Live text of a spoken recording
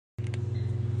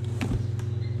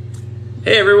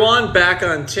Hey everyone, back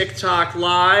on TikTok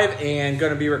Live and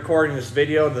going to be recording this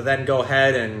video to then go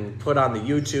ahead and put on the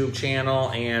YouTube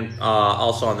channel and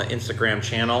also on the Instagram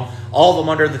channel. All of them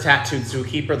under the Tattooed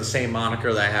Zookeeper, the same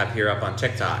moniker that I have here up on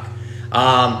TikTok.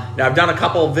 Now I've done a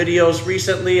couple of videos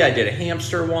recently. I did a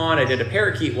hamster one, I did a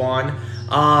parakeet one,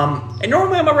 and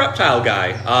normally I'm a reptile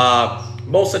guy.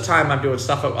 Most of the time I'm doing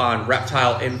stuff on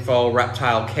reptile info,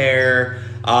 reptile care,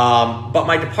 but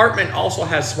my department also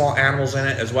has small animals in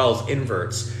it as well as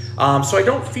inverts. So I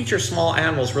don't feature small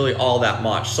animals really all that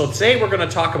much. So today we're going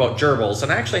to talk about gerbils,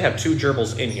 and I actually have two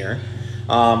gerbils in here.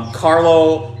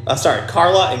 Carla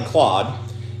and Claude,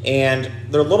 and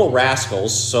they're little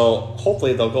rascals, so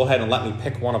hopefully they'll go ahead and let me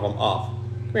pick one of them up.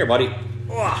 Come here, buddy.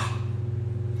 Ugh.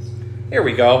 Here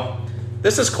we go.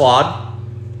 This is Claude.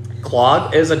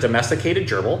 Claude is a domesticated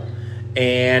gerbil,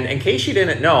 and in case you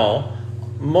didn't know,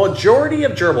 majority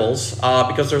of gerbils,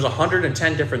 because there's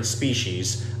 110 different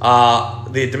species,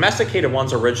 the domesticated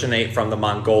ones originate from the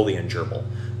Mongolian gerbil.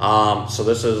 So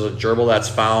this is a gerbil that's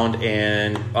found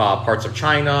in parts of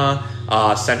China,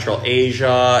 Central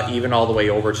Asia, even all the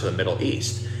way over to the Middle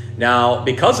East. Now,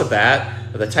 because of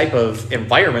that, the type of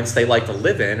environments they like to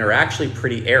live in are actually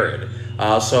pretty arid.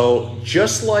 So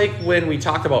just like when we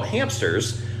talked about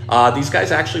hamsters, these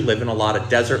guys actually live in a lot of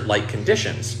desert-like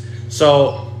conditions.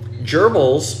 So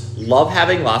gerbils love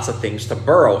having lots of things to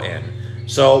burrow in.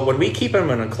 So when we keep them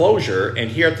in an enclosure,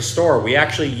 and here at the store, we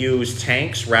actually use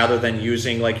tanks rather than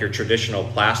using like your traditional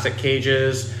plastic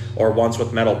cages or ones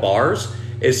with metal bars,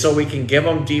 is so we can give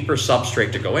them deeper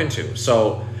substrate to go into.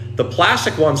 So the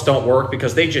plastic ones don't work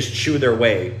because they just chew their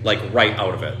way like right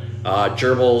out of it.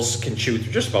 Gerbils can chew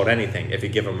through just about anything if you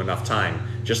give them enough time,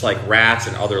 just like rats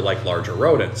and other like larger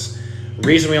rodents. The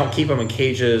reason we don't keep them in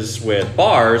cages with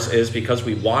bars is because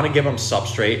we want to give them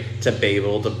substrate to be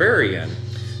able to bury in.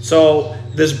 So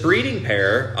this breeding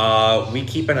pair, we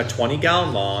keep in a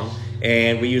 20-gallon long,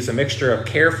 and we use a mixture of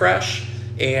Carefresh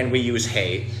and we use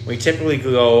hay. We typically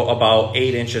go about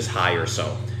 8 inches high or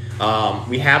so.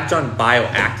 We have done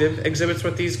bioactive exhibits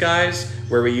with these guys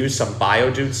where we use some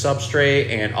Biodude substrate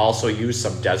and also use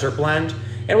some Desert Blend.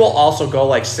 And we'll also go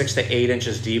like 6 to 8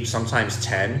 inches deep, sometimes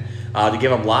 10, to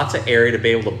give them lots of area to be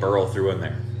able to burrow through in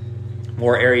there.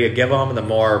 More area you give them, the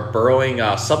more burrowing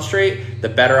substrate, the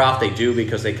better off they do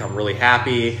because they come really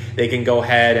happy. They can go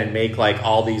ahead and make like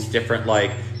all these different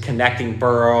like connecting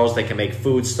burrows. They can make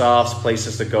foodstuffs,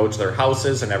 places to go to their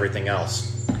houses and everything else.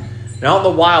 Now in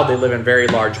the wild, they live in very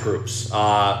large groups,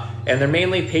 and they're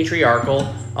mainly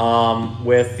patriarchal,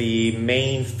 with the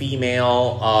main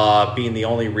female being the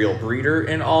only real breeder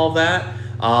in all of that,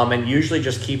 and usually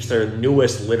just keeps their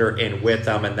newest litter in with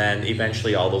them, and then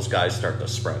eventually all those guys start to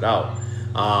spread out.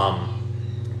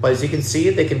 But as you can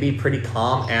see, they can be pretty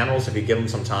calm animals if you give them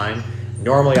some time.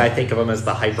 Normally I think of them as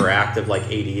the hyperactive like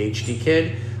ADHD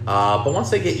kid, but once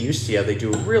they get used to you, they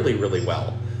do really, really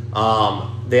well.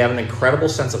 They have an incredible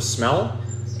sense of smell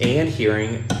and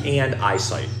hearing and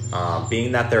eyesight.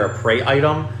 Being that they're a prey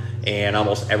item and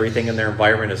almost everything in their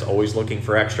environment is always looking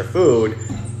for extra food,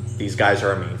 these guys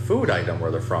are a main food item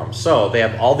where they're from. So they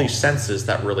have all these senses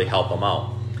that really help them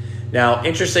out. Now,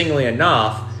 interestingly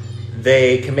enough,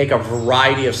 they can make a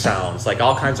variety of sounds, like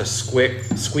all kinds of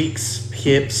squeaks,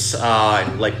 hips,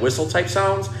 and like whistle type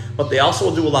sounds, but they also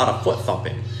will do a lot of foot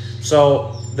thumping.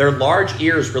 So their large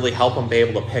ears really help them be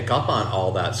able to pick up on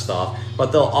all that stuff,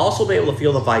 but they'll also be able to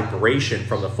feel the vibration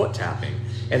from the foot tapping.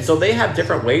 And so they have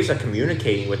different ways of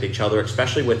communicating with each other,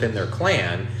 especially within their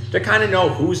clan, to kind of know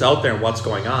who's out there and what's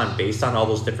going on based on all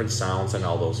those different sounds and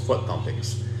all those foot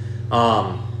thumpings.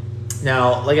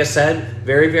 Now, like I said,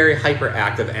 very, very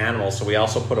hyperactive animals, so we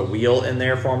also put a wheel in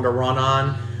there for them to run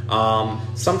on.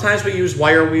 Sometimes we use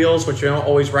wire wheels, which we don't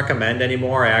always recommend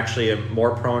anymore. I actually am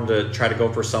more prone to try to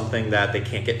go for something that they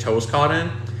can't get toes caught in.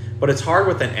 But it's hard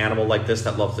with an animal like this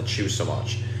that loves to chew so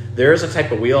much. There is a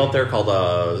type of wheel out there called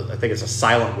I think it's a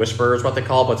silent whisperer is what they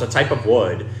call it, but it's a type of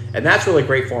wood. And that's really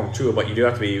great for them too, but you do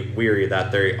have to be wary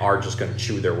that they are just going to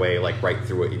chew their way like right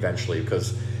through it eventually,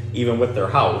 because even with their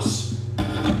house,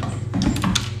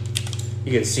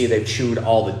 you can see they've chewed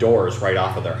all the doors right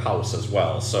off of their house as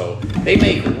well. So they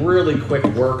make really quick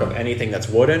work of anything that's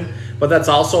wooden, but that's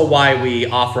also why we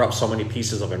offer up so many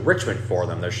pieces of enrichment for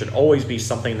them. There should always be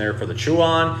something there for the chew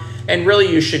on, and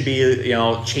really you should be,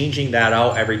 changing that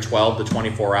out every 12 to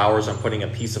 24 hours and putting a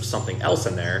piece of something else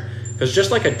in there, because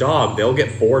just like a dog, they'll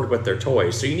get bored with their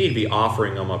toys, so you need to be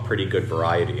offering them a pretty good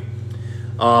variety.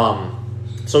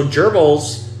 So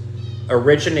gerbils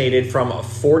originated from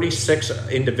 46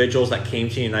 individuals that came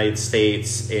to the United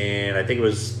States in, I think it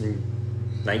was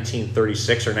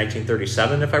 1936 or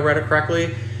 1937, if I read it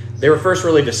correctly. They were first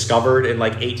really discovered in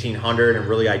like 1800 and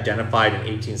really identified in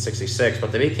 1866,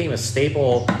 but they became a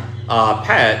staple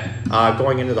pet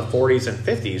going into the 40s and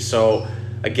 50s. So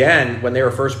again, when they were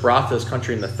first brought to this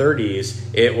country in the 30s,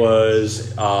 it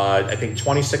was, I think,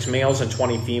 26 males and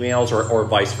 20 females, or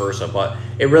vice versa. But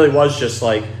it really was just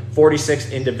like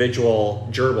 46 individual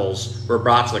gerbils were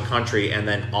brought to the country, and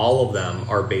then all of them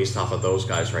are based off of those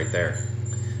guys right there.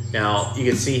 Now, you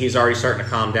can see he's already starting to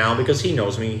calm down because he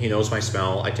knows me. He knows my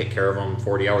smell. I take care of him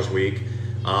 40 hours a week.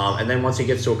 And then once he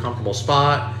gets to a comfortable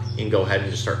spot, you can go ahead and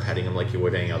just start petting him like you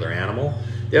would any other animal.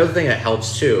 The other thing that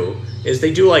helps too is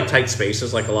they do like tight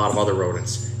spaces like a lot of other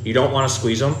rodents. You don't want to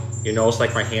squeeze them. You notice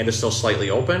like my hand is still slightly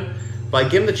open, but I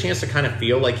give him the chance to kind of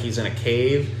feel like he's in a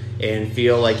cave and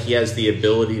feel like he has the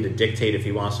ability to dictate if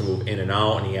he wants to move in and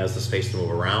out, and he has the space to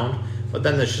move around. But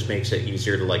then this just makes it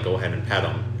easier to like go ahead and pet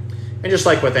him. And just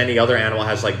like with any other animal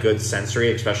has like good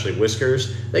sensory, especially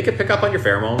whiskers, they can pick up on your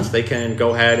pheromones. They can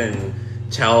go ahead and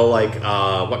tell like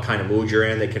what kind of mood you're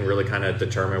in. They can really kind of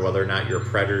determine whether or not you're a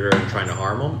predator and trying to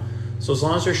harm them. So as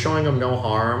long as you're showing them no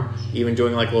harm, even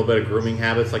doing like a little bit of grooming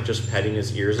habits, like just petting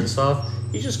his ears and stuff,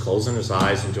 he's just closing his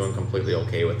eyes and doing completely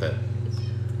okay with it.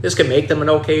 This can make them an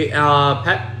okay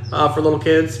pet for little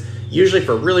kids. Usually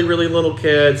for really, really little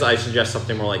kids, I suggest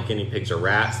something more like guinea pigs or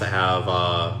rats that have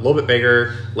a little bit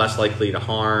bigger, less likely to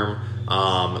harm,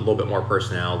 a little bit more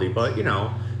personality. But you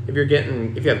know, if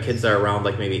you have kids that are around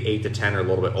like maybe 8 to 10 or a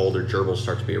little bit older, gerbils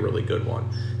start to be a really good one.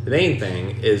 The main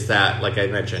thing is that, like I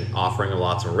mentioned, offering them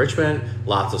lots of enrichment,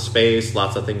 lots of space,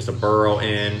 lots of things to burrow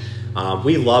in.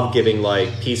 We love giving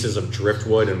like pieces of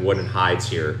driftwood and wooden hides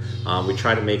here. We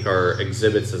try to make our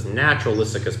exhibits as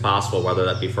naturalistic as possible, whether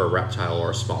that be for a reptile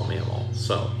or a small mammal.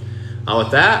 So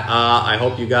with that, I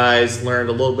hope you guys learned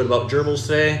a little bit about gerbils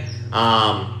today.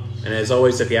 And as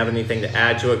always, if you have anything to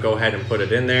add to it, go ahead and put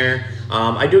it in there.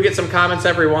 I do get some comments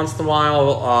every once in a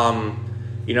while,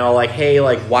 you know, like, hey,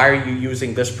 like, why are you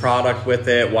using this product with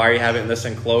it? Why are you having this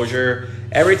enclosure?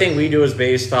 Everything we do is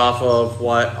based off of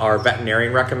what our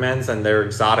veterinarian recommends, and they're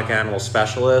exotic animal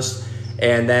specialists.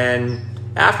 And then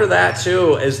after that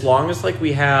too, as long as like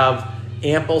we have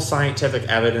ample scientific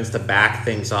evidence to back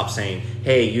things up, saying,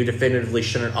 hey, you definitively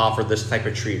shouldn't offer this type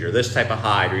of treat or this type of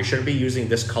hide, or you shouldn't be using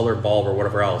this colored bulb or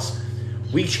whatever else,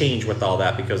 we change with all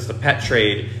that, because the pet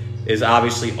trade is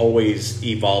obviously always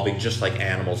evolving, just like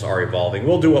animals are evolving.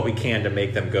 We'll do what we can to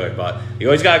make them good, but you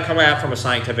always got to come at it from a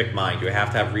scientific mind. You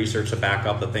have to have research to back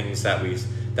up the things that we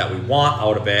want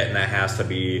out of it, and that has to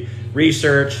be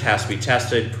researched, has to be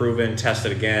tested, proven,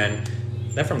 tested again.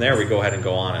 Then from there we go ahead and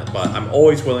go on it. But I'm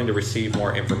always willing to receive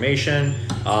more information,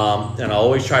 and I'll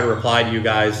always try to reply to you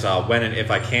guys when and if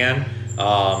I can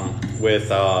with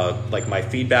like my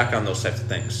feedback on those types of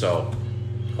things. So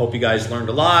hope you guys learned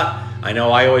a lot. I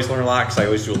know I always learn a lot because I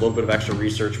always do a little bit of extra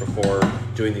research before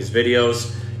doing these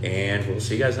videos, and we'll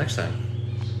see you guys next time.